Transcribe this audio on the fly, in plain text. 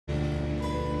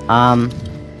Um,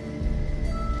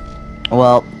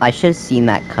 well, I should have seen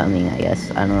that coming, I guess.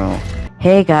 I don't know.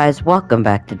 Hey guys, welcome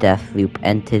back to Deathloop,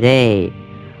 and today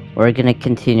we're gonna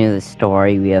continue the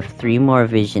story. We have 3 more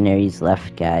visionaries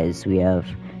left, guys. We have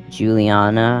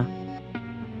Juliana,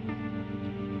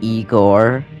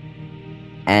 Egor,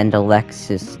 and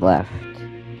Alexis left.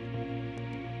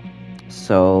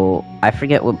 So, I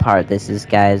forget what part this is,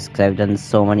 guys, because I've done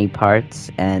so many parts,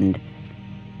 and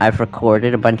I've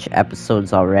recorded a bunch of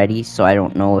episodes already, so I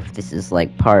don't know if this is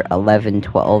like part 11,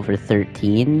 12, or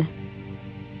 13.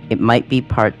 It might be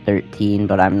part 13,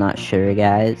 but I'm not sure,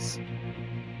 guys.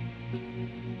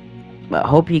 But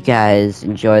hope you guys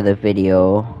enjoy the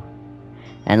video,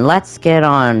 and let's get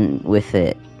on with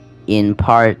it.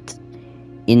 Insert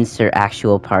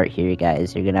actual part here,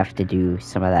 guys. You're gonna have to do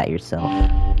some of that yourself.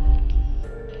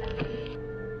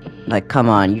 Like, come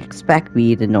on, you expect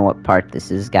me to know what part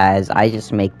this is, guys. I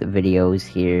just make the videos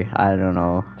here. I don't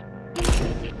know.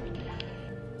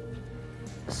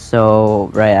 So,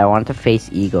 right, I want to face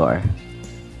Egor.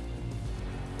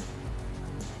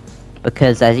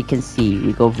 Because, as you can see,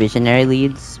 we go visionary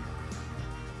leads.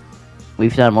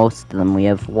 We've done most of them. We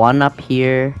have 1 up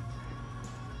here,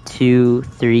 2,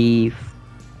 3,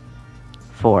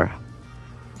 4.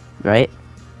 Right?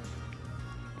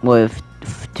 We have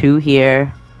 2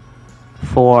 here,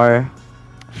 4,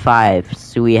 5.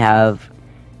 So we have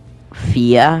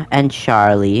Fia and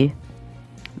Charlie.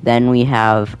 Then we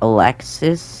have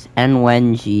Alexis and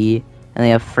Wenji. And we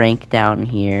have Frank down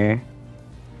here.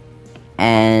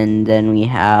 And then we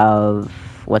have,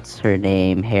 what's her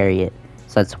name? Harriet.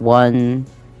 So that's 1,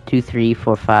 2, 3,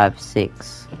 4, 5,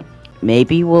 6.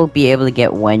 Maybe we'll be able to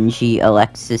get Wenji,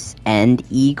 Alexis, and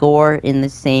Egor in the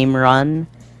same run.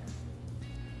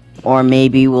 Or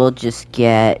maybe we'll just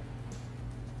get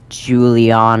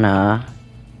Juliana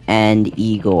and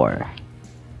Egor.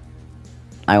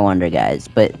 I wonder, guys.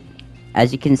 But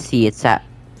as you can see, it's at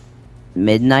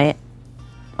midnight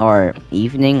or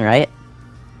evening, right?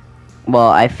 Well,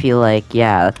 I feel like,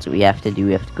 yeah, that's what we have to do.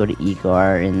 We have to go to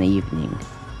Egor in the evening.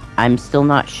 I'm still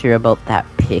not sure about that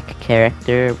Pick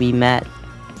character we met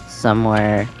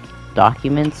somewhere.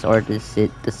 Documents, or is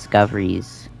it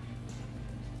discoveries?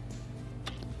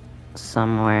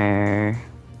 Somewhere.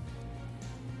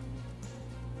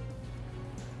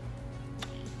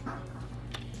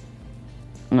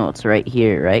 No, it's right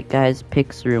here, right, guys?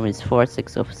 Pick's room is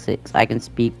 4606. I can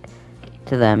speak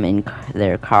to them in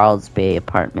their Carl's Bay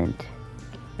apartment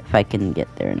if I can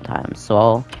get there in time.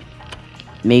 So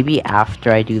maybe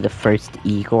after I do the first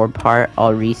Egor part,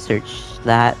 I'll research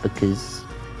that, because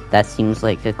that seems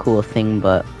like a cool thing.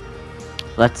 But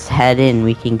let's head in.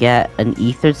 We can get an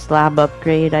ether slab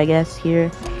upgrade, I guess,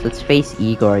 here. So let's face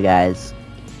Egor, guys.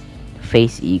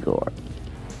 Face Egor.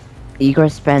 Egor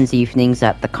spends evenings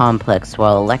at the complex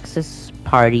while Alexis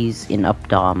parties in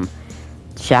Updom.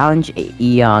 Challenge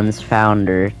Eon's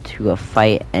founder to a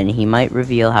fight, and he might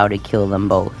reveal how to kill them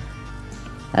both.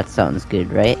 That sounds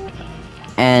good, right?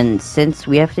 And since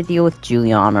we have to deal with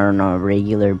Juliana on a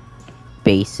regular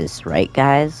basis, right,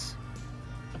 guys?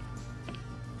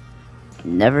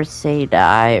 Never say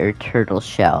die or turtle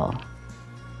shell.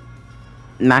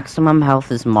 Maximum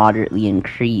health is moderately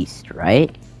increased,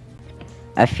 right?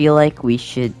 I feel like we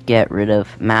should get rid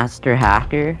of Master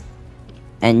Hacker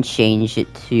and change it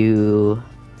to...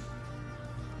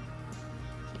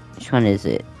 which one is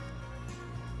it?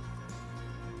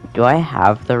 Do I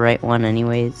have the right one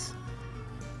anyways?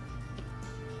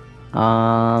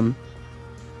 I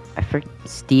forget.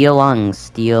 Steel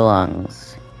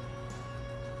lungs.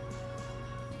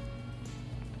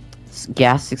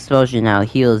 Gas explosion now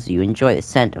heals you. Enjoy the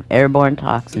scent of airborne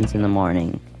toxins in the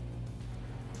morning.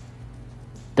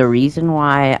 The reason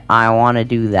why I want to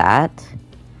do that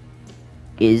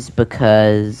is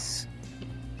because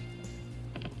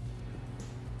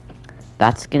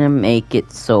that's gonna make it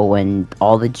so when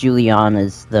all the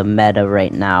Julianas, the meta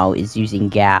right now is using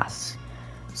gas.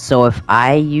 So if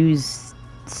I use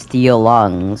steel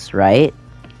lungs, right?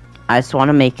 I just want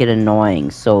to make it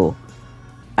annoying. So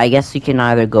I guess you can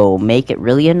either go make it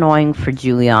really annoying for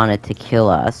Juliana to kill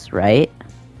us, right?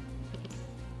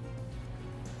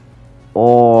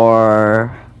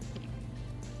 Or,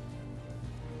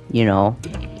 you know,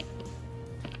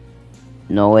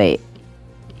 no, wait.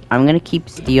 I'm gonna keep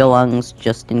steel lungs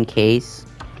just in case.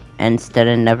 And instead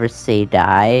of never say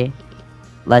die,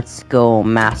 let's go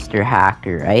Master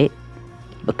Hacker, right?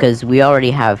 Because we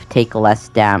already have take less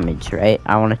damage, right?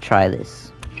 I want to try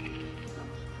this.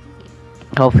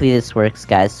 Hopefully this works,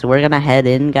 guys. So we're gonna head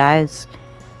in, guys.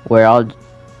 We're all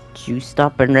juiced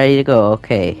up and ready to go.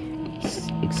 Okay.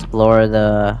 Explore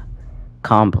the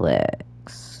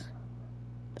complex.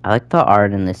 I like the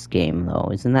art in this game, though.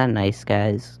 Isn't that nice,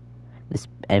 guys? This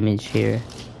image here.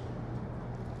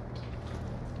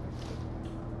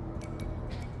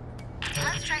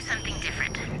 Let's try something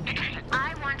different.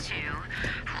 I want to...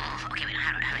 Okay, wait,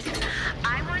 how do I say this?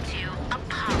 I want to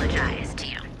apologize to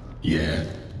you. Yeah,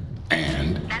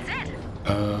 and? That's it.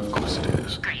 Of course it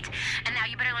is. Great. And now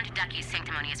you better learn to duck, you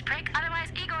sanctimonious prick. Otherwise,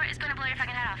 Egor is gonna blow your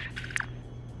fucking head off.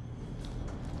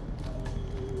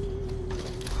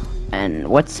 And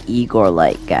what's Egor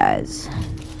like, guys?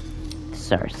 This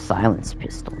is our silence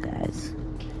pistol, guys.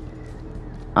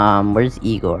 Where's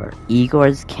Egor?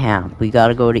 Egor's camp. We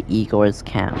gotta go to Egor's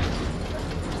camp.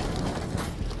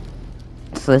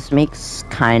 So this makes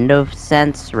kind of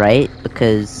sense, right?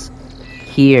 Because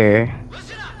here...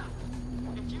 Listen up!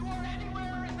 If you are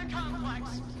anywhere in the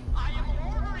complex, I am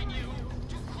ordering you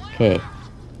to clear Okay. out.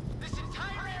 This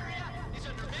entire area is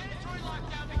under mandatory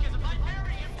lockdown because of my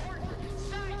very important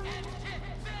scientific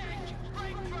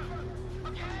breakthrough.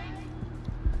 Okay?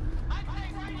 I'm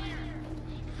staying right here.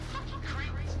 Fucking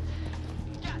creeps.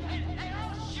 Yeah, and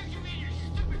I'll shoot you in your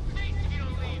stupid face if you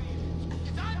don't leave.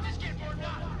 Because I'm just getting more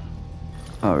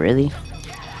nuts. Oh, really?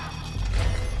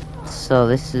 So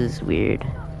this is weird.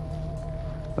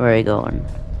 Where are you going?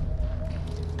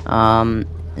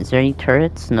 Is there any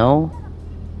turrets? No?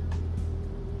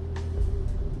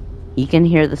 You can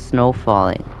hear the snow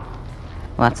falling.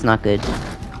 Well, that's not good.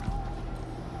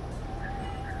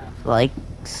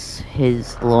 Likes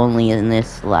his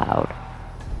loneliness loud.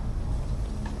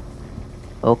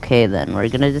 Okay then, we're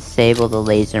gonna disable the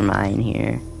laser mine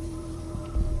here.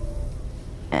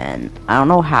 And I don't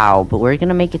know how, but we're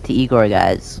gonna make it to Egor,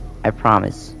 guys. I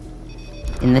promise.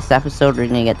 In this episode, we're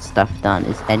gonna get stuff done.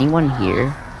 Is anyone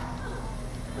here?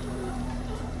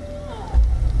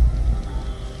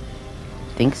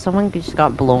 I think someone just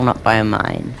got blown up by a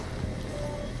mine.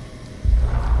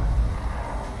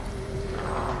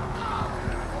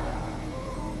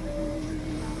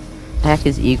 What the heck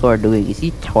is Egor doing? Is he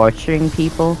torturing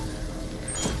people?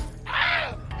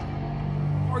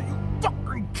 Are you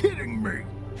fucking kidding me?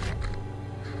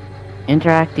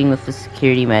 Interacting with the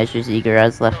security measures Egor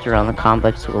has left around the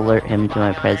complex will alert him to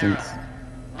my presence.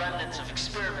 Remnants of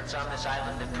experiments on this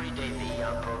island that predate the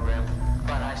Eon program,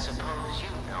 but I suppose you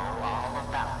know all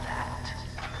about that.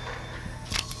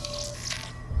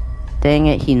 Dang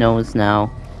it, he knows now.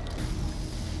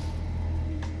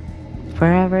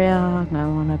 Forever young, I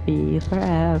wanna be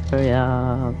forever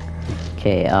young.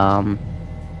 Okay,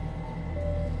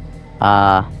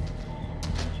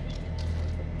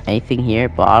 anything here?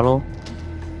 Bottle?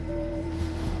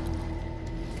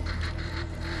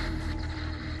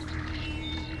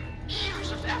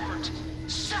 Years of effort,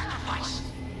 sacrifice,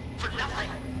 for nothing.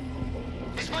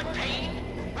 Is my pain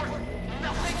worth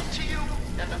nothing to you?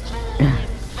 And the cold wind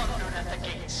thundered at the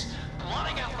gates,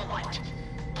 blotting out the light,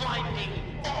 blinding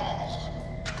all.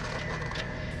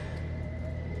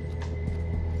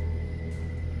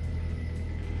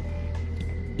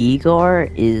 Egor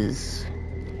is...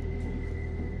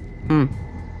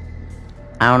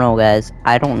 I don't know, guys.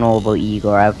 I don't know about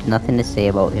Egor. I have nothing to say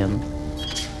about him.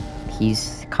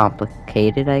 He's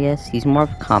complicated, I guess. He's more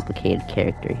of a complicated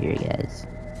character here, guys.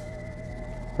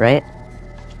 Right?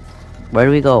 Where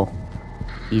do we go?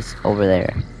 He's over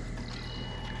there.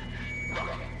 Look,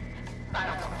 I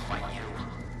don't want to fight you,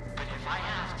 but if I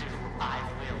have to, I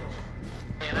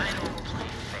will. And I don't play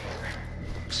fair.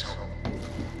 So,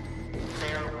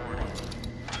 fair warning.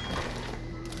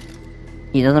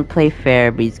 He doesn't play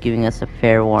fair, but he's giving us a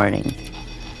fair warning.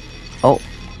 Oh.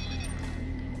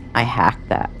 I hacked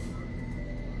that.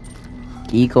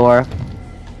 Egor.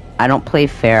 I don't play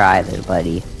fair either,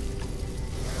 buddy.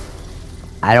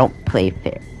 I don't play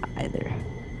fair either.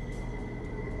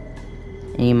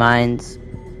 Any mines?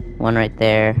 One right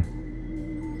there.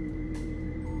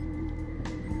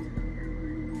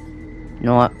 You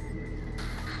know what?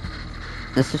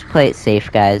 Let's just play it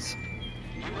safe, guys.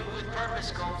 You move with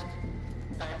purpose, Colt.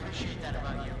 I appreciate that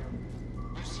about you.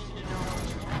 You seem to know what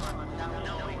you want without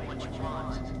knowing what you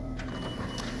want.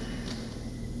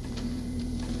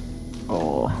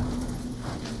 Oh.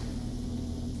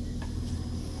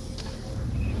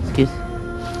 Excuse.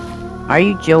 Are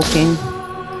you joking?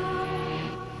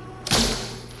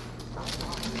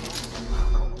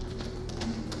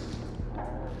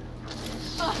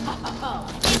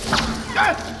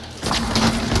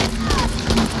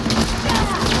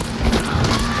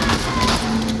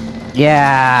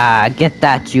 Yeah, get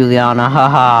that, Juliana. Ha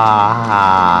ha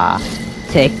ha.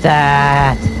 Take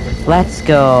that. Let's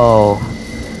go.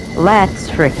 Let's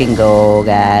freaking go,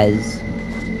 guys.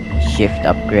 Shift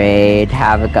upgrade,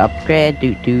 Havoc upgrade,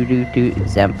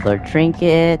 exemplar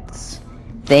trinkets,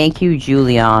 Thank you,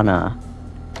 Juliana.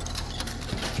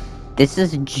 This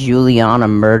is Juliana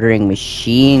murdering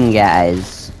machine,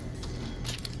 guys.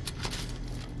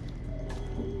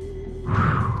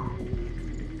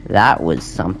 That was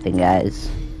something, guys.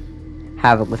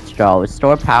 Havoc withdrawal.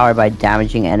 Restore power by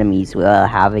damaging enemies while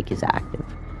Havoc is active.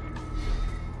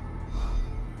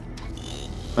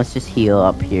 Let's just heal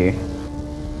up here.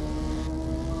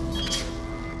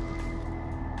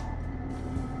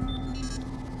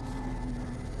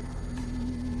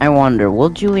 I wonder,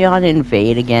 will Juliana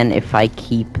invade again if I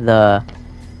keep the...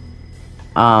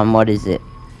 what is it?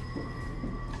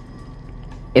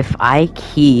 If I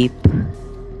keep...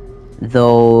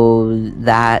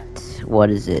 that...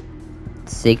 what is it?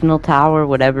 Signal tower,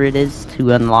 whatever it is,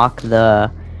 to unlock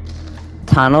the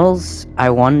tunnels,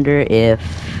 I wonder if,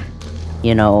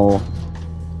 you know,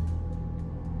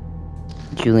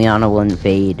 Juliana will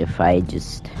invade if I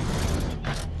just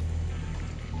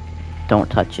don't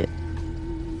touch it.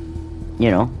 You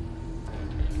know?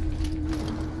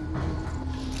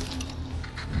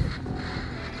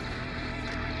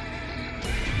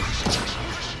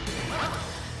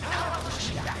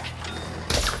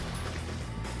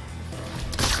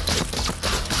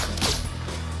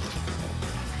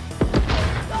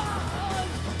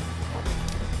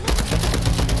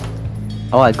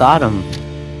 Oh, I got him.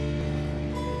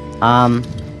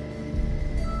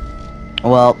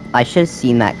 Well, I should have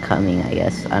seen that coming, I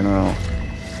guess. I don't know.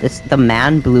 The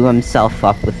man blew himself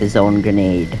up with his own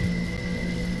grenade.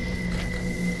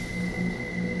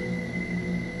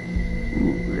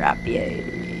 Ooh, rapier.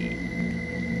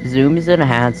 Zoom is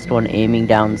enhanced when aiming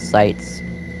down sights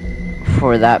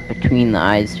for that between the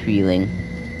eyes feeling.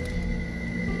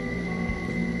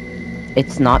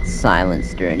 It's not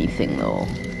silenced or anything though.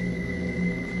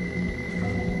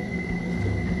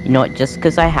 You know what, just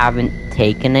because I haven't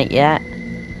taken it yet,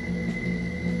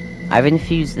 I've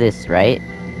infused this, right?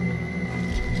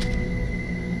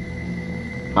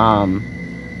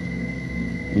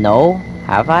 No?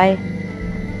 Have I?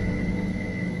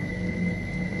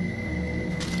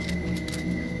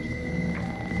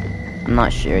 I'm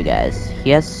not sure, guys.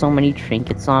 He has so many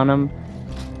trinkets on him.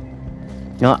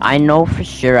 No, I know for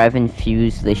sure I've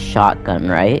infused this shotgun,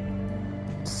 right?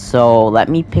 So, let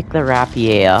me pick the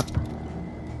rapier up.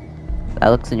 That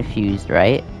looks infused,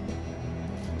 right?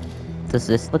 Does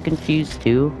this look infused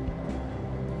too?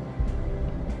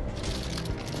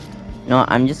 No,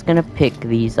 I'm just gonna pick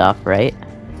these up, right?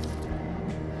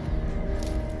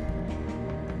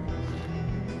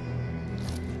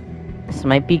 This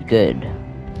might be good.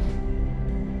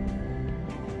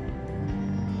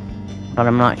 But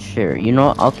I'm not sure. You know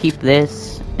what? I'll keep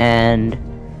this and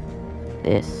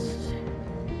this.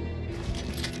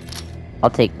 I'll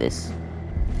take this.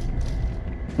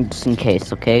 Just in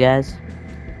case, okay, guys?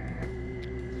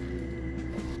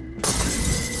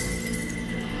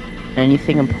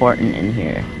 Anything important in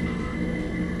here?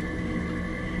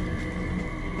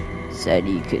 Said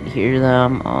you could hear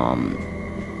them.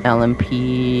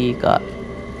 LMP got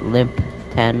Limp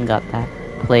 10, got that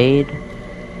played.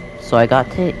 So I got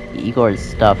to Egor's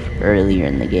stuff earlier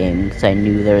in the game because I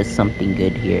knew there was something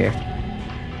good here.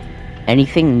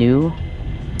 Anything new?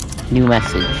 New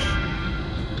message.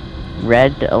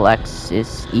 Red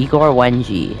Alexis, Egor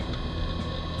Wenji.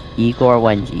 Egor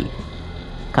Wenji.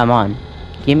 Come on.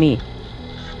 Gimme.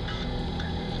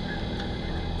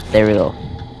 There we go.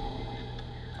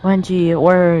 Wenji, it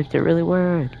worked. It really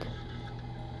worked.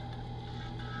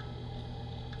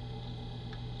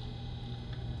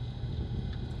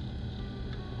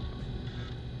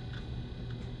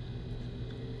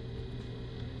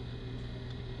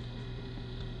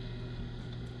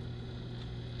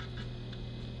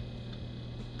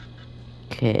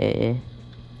 Okay.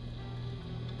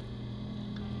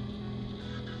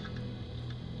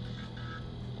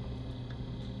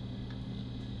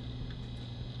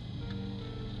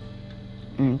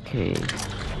 Okay.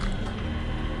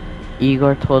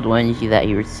 Egor told Wenji that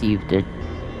he received a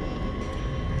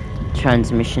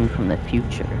transmission from the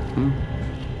future.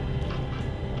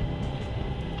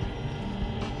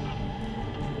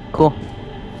 Cool.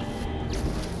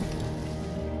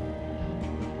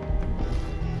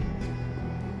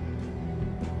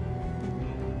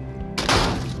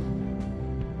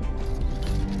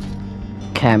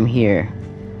 Okay, I'm here.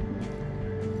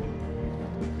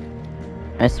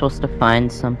 Am I supposed to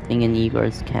find something in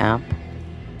Egor's camp?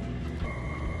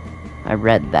 I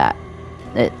read that.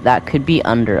 That could be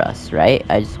under us, right?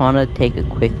 I just want to take a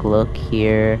quick look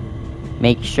here.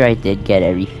 Make sure I did get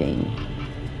everything.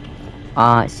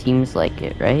 It seems like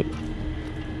it, right?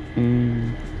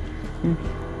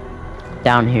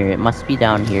 Down here. It must be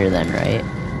down here then, right?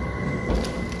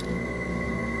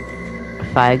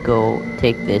 if I go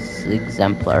take this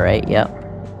exemplar, right? Yep.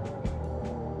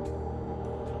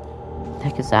 What the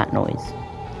heck is that noise?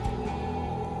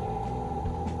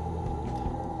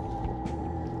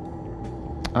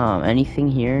 Anything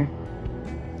here?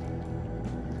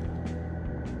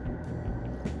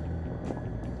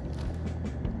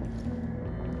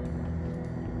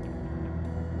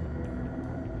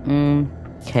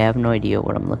 Okay, I have no idea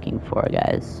what I'm looking for,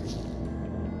 guys.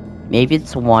 Maybe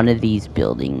it's one of these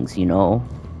buildings, you know?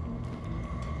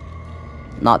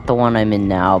 Not the one I'm in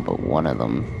now, but one of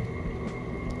them.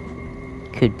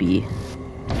 Could be.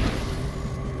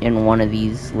 In one of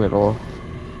these little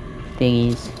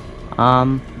thingies.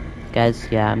 Guys,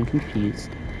 yeah, I'm confused.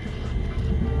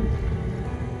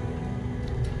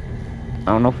 I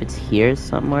don't know if it's here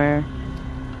somewhere.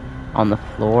 On the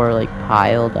floor, like,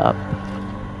 piled up.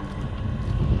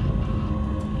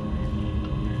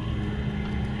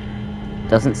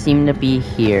 Doesn't seem to be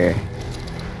here.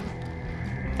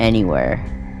 Anywhere.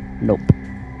 Nope.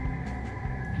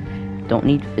 Don't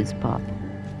need fizz pop.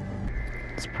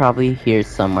 It's probably here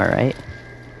somewhere, right?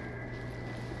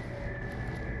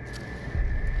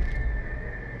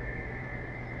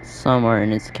 Somewhere in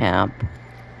his camp.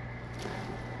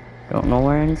 Don't know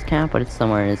where in his camp, but it's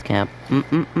somewhere in his camp.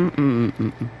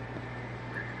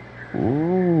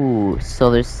 Ooh,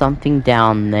 so there's something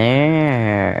down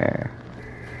there.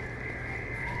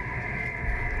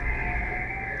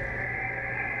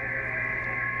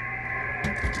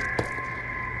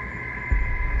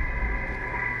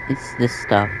 It's this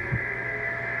stuff.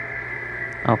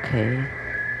 Okay.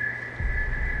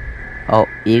 Oh,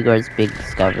 Egor's big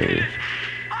discovery.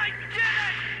 I did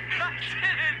it! I did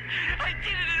it! I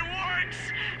did it! It works!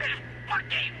 It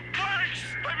fucking works!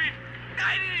 I mean,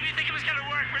 I didn't even think it was gonna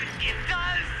work, but it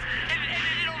does! And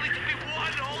it only took me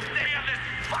one whole day on this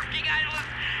fucking island!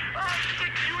 Oh,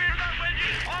 did you hear that, Wendy?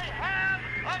 I have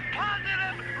a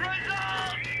positive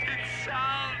result! It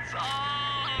sounds,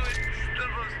 it's the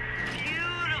most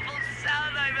beautiful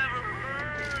sound I've ever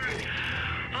heard!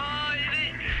 Oh,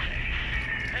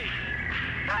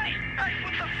 Hey,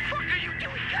 what the fuck are you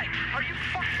doing? Hey, are you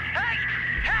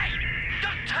Hey,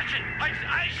 don't touch it! I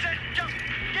said don't,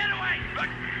 get away!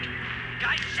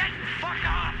 I said fuck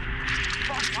off!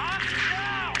 Fuck off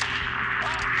now!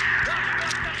 What you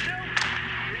want to do?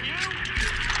 You?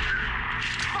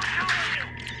 Fuck all of you!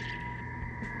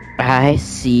 I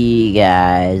see,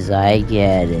 guys. I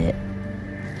get it.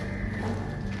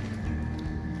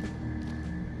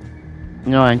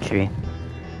 No entry.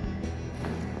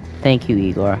 Thank you,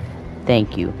 Egor.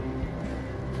 Thank you.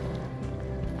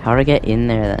 How to get in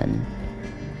there, then?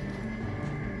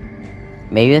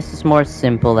 Maybe this is more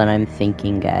simple than I'm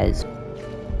thinking, guys.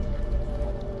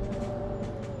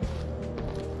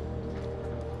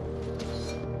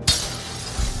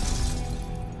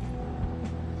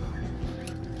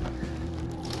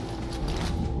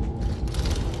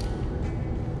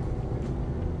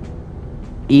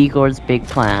 Egor's big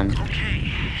plan. Okay,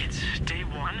 it's day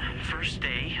one, first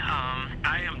day.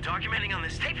 I am documenting on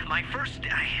this tape my first day.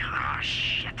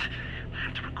 Shit. I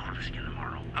have to record this again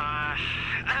tomorrow.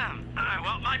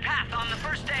 Well, my path on the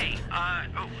first day.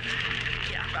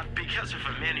 Because of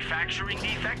a manufacturing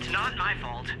defect, not my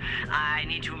fault. I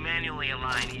need to manually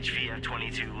align each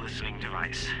VF-22 listening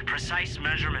device. Precise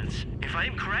measurements. If I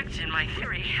am correct in my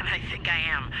theory, and I think I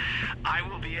am, I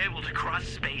will be able to cross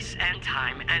space and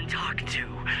time and talk to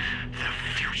the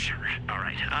future.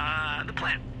 Alright, the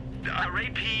plan. Array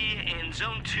P in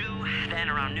Zone 2, then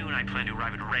around noon I plan to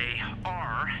arrive at Array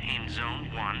R in Zone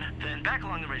 1, then back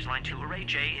along the ridgeline to Array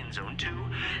J in Zone 2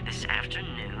 this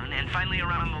afternoon, and finally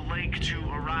around the lake to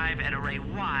arrive at Array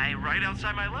Y right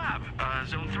outside my lab,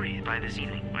 Zone 3 by this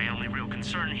evening. My only real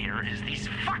concern here is these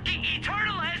fucking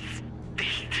Eternalists!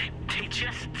 They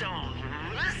just don't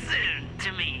listen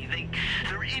to me.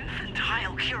 Their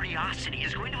infantile curiosity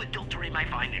is going to adulterate my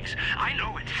findings. I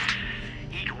know it.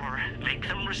 Egor, make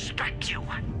them respect you.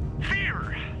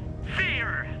 Fear!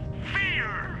 Fear!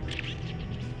 Fear!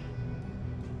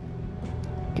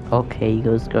 Okay,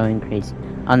 Ego's going crazy.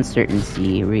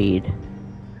 Uncertainty, read.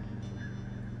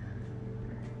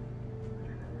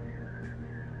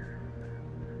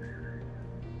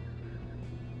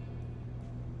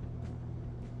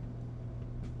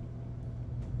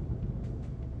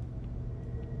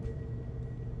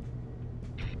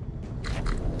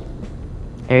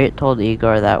 Harriet told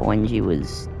Egor that Wenji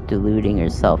was deluding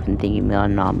herself and thinking the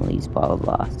anomalies, blah blah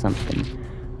blah, something.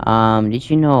 Did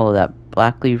you know that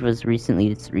Blackleaf was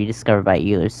recently rediscovered by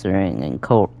Egor Serling and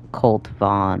Colt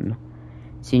Vaughn?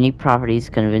 Its unique properties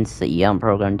convinced the Eon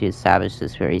program to establish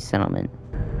this very settlement.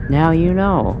 Now you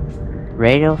know.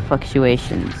 Radial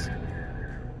fluctuations.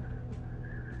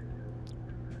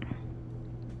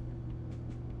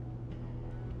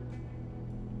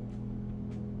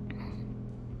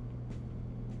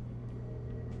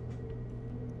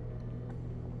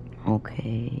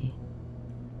 Okay.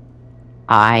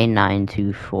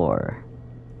 I-924.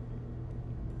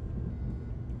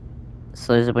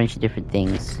 So there's a bunch of different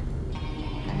things.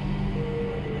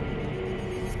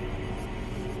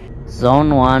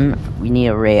 Zone 1, we need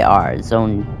array R.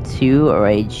 Zone 2,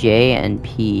 array J and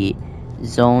P.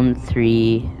 Zone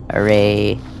 3,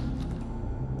 array...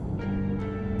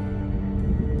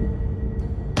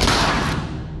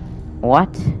 What?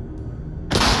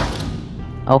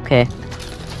 Okay.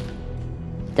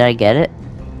 Did I get it?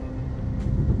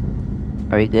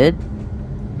 Are we good?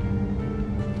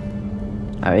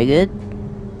 Are we good?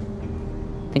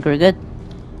 Think we're good?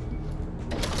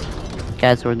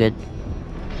 Guys, we're good.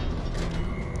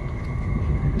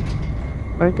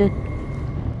 We're good.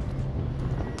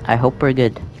 I hope we're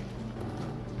good.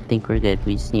 Think we're good.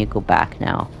 We just need to go back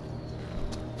now.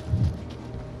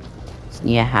 Just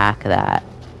need to hack that.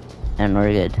 And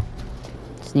we're good.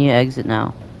 Just need to exit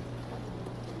now.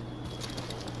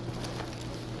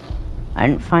 I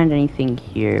didn't find anything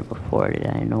here before, did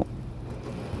I? Nope.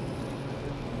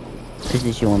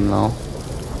 Residuum though.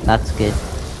 That's good.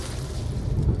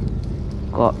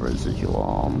 Got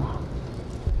residuum.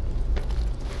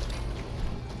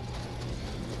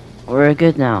 We're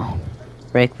good now.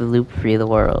 Break the loop, free the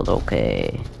world.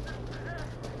 Okay.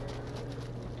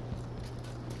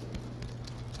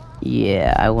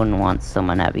 Yeah, I wouldn't want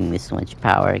someone having this much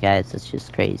power, guys. That's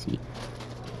just crazy.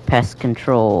 Pest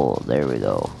control. There we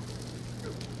go.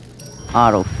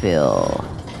 Autofill.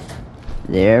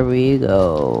 There we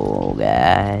go,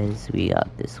 guys. We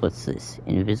got this. What's this?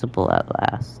 Invisible at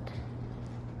last.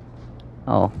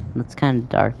 Oh, that's kind of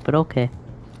dark, but okay.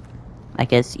 I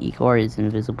guess Egor is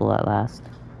invisible at last.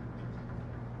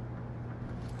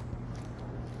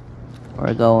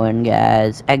 We're going,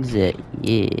 guys. Exit.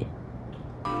 Yeah.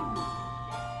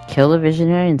 Kill the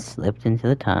visionary and slipped into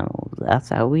the tunnels. That's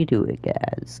how we do it,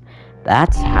 guys.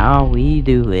 That's how we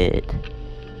do it.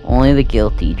 Only the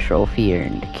guilty trophy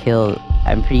earned. Kill.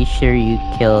 I'm pretty sure you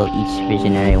kill each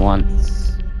visionary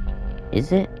once.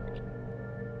 Is it?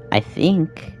 I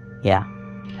think. Yeah.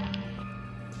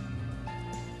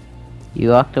 You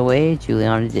walked away,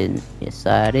 Juliana didn't. Yes,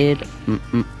 I did.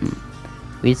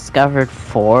 We discovered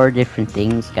 4 different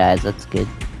things, guys. That's good.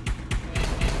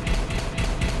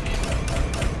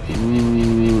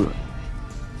 Ooh.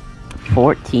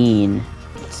 14.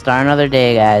 Start another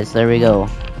day, guys. There we go.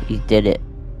 We did it.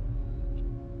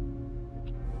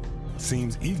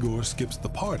 Seems Egor skips the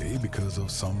party because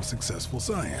of some successful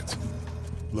science.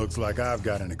 Looks like I've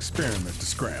got an experiment to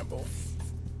scramble.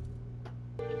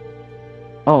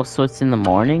 Oh, so it's in the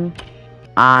morning?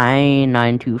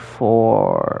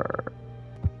 I-924.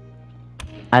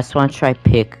 I just want to try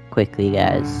pick quickly,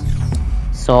 guys.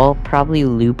 So I'll probably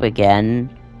loop again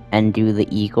and do the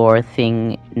Egor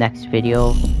thing next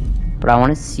video. But I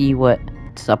want to see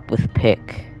what's up with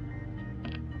pick.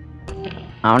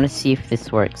 I want to see if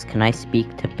this works. Can I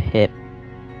speak to Pip?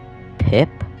 Pip?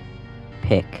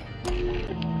 Pick.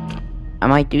 I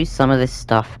might do some of this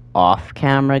stuff off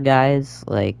camera, guys.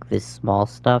 Like this small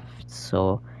stuff.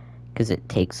 So, because it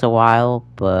takes a while.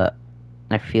 But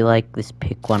I feel like this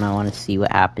pick one, I want to see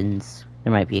what happens.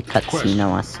 There might be a cutscene I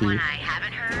want to see. One I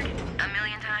haven't heard a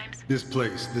million times. This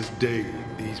place, this day,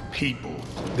 these people.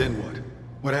 Then what?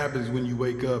 What happens when you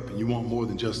wake up and you want more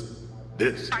than just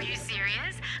this? Are you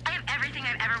serious? I have everything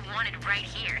I've ever wanted right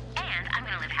here. And I'm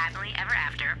gonna live happily ever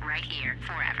after right here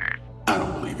forever. I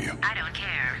don't believe you. I don't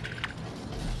care.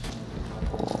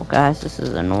 Oh, guys, this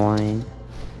is annoying.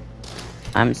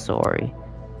 I'm sorry.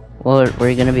 Well,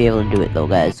 we're gonna be able to do it though,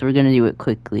 guys. We're gonna do it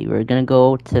quickly. We're gonna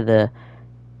go to the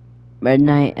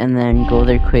midnight and then go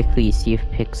there quickly, see if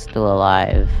Pick's still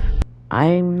alive.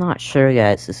 I'm not sure,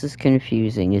 guys. This is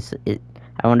confusing. Is it?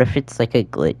 I wonder if it's like a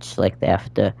glitch, like they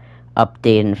have to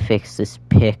update and fix this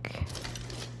pick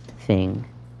thing.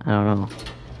 I don't know.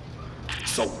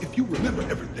 So, if you remember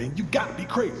everything, you gotta be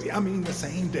crazy. I mean, the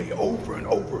same day over and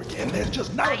over again. There's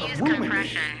just not I enough use room in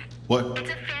compression. here. What? It's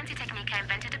a fancy technique I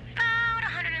invented about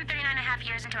 139 and a half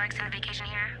years into our extended vacation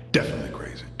here. Definitely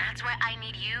crazy. That's why I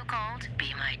need you, Colt.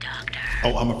 Be my doctor.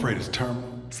 Oh, I'm afraid it's terminal.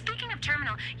 Speaking of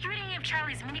terminal, you read any of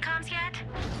Charlie's minicoms yet?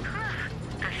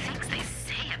 The things they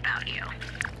say about you.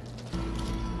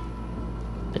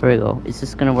 There we go. Is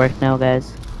this gonna work now,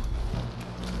 guys?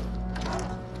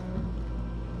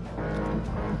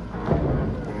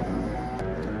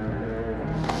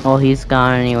 Well, he's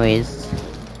gone anyways.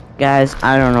 Guys,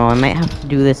 I don't know. I might have to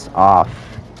do this off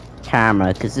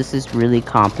camera because this is really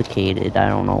complicated. I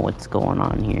don't know what's going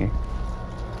on here.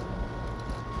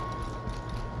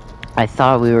 I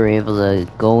thought we were able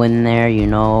to go in there, you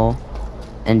know,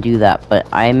 and do that, but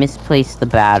I misplaced the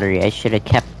battery. I should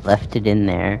have left it in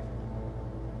there.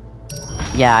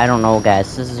 Yeah, I don't know,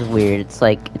 guys. This is weird. It's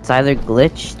like, it's either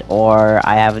glitched or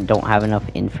don't have enough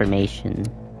information.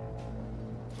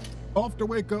 Off to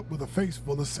wake up with a face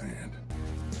full of sand.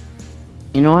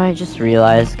 You know what I just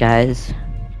realized, guys?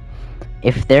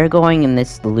 If they're going in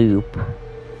this loop,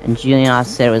 and Julian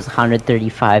said it was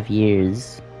 135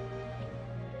 years,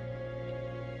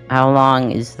 how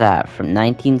long is that? From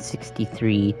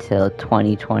 1963 till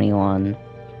 2021?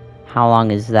 How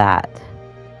long is that?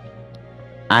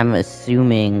 I'm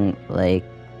assuming, like,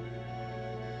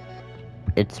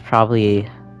 they're probably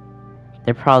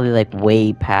like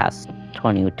way past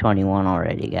 2021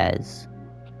 already, guys.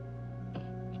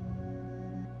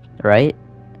 Right?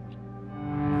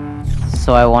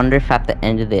 So I wonder if at the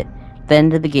end of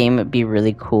the game it'd be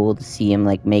really cool to see him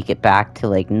like make it back to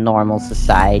like normal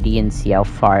society and see how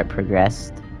far it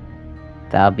progressed.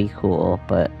 That would be cool,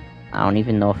 but I don't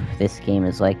even know if this game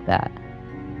is like that.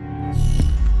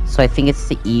 So I think it's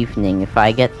the evening. If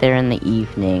I get there in the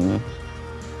evening,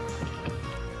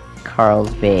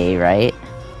 Carl's Bay, right?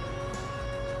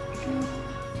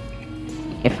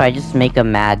 If I just make a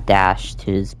mad dash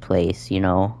to his place, you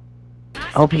know? I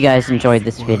hope you guys enjoyed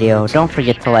this video. Don't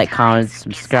forget to like, comment,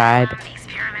 subscribe,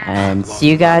 and see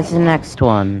you guys in the next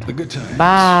one. The good times.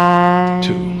 Bye.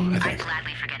 Too, I I'd think.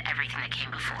 gladly forget everything that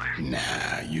came before.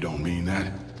 Nah, you don't mean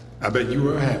that. I bet you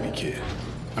were a happy kid.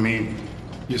 I mean,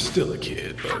 you're still a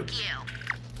kid, but... You.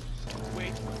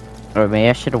 Or maybe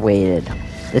I should have waited.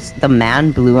 The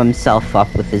man blew himself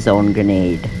up with his own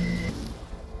grenade.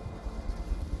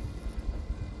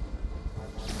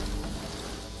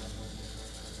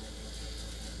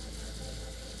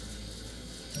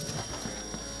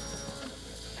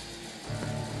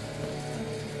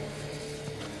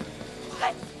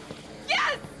 What?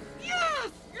 Yes!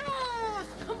 Yes! Yes!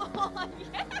 Come on,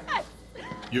 yes!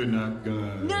 You're not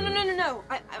gonna... No.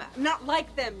 I'm not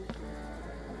like them.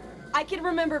 I can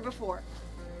remember before.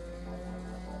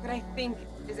 What I think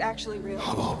is actually real.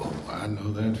 Oh, I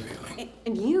know that feeling.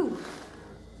 And you.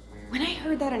 When I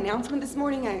heard that announcement this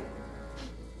morning,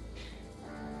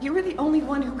 you were the only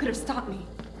one who could have stopped me.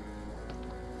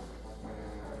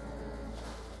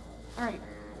 Alright.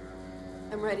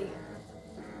 I'm ready.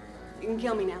 You can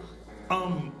kill me now.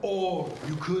 Or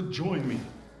you could join me.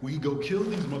 We go kill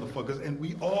these motherfuckers and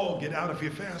we all get out of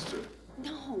here faster.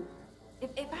 No.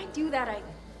 If I do that,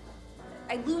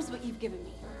 I lose what you've given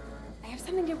me. I have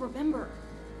something to remember.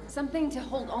 Something to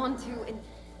hold on to, and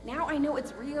now I know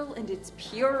it's real, and it's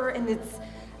pure, and it's...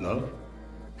 Love?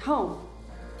 home.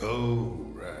 Oh,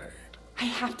 right. I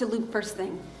have to loop first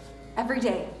thing. Every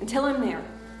day, until I'm there.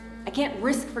 I can't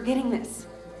risk forgetting this.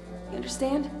 You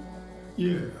understand?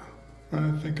 Yeah,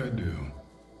 I think I do.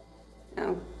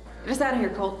 Now, get us out of here,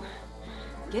 Colt.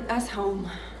 Get us home.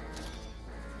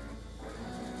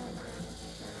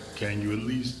 Can you at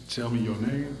least tell me your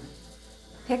name?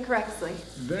 Pick Rexley.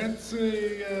 That's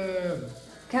a,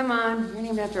 Come on, you're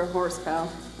named after a horse,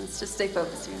 pal. Let's just stay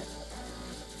focused here.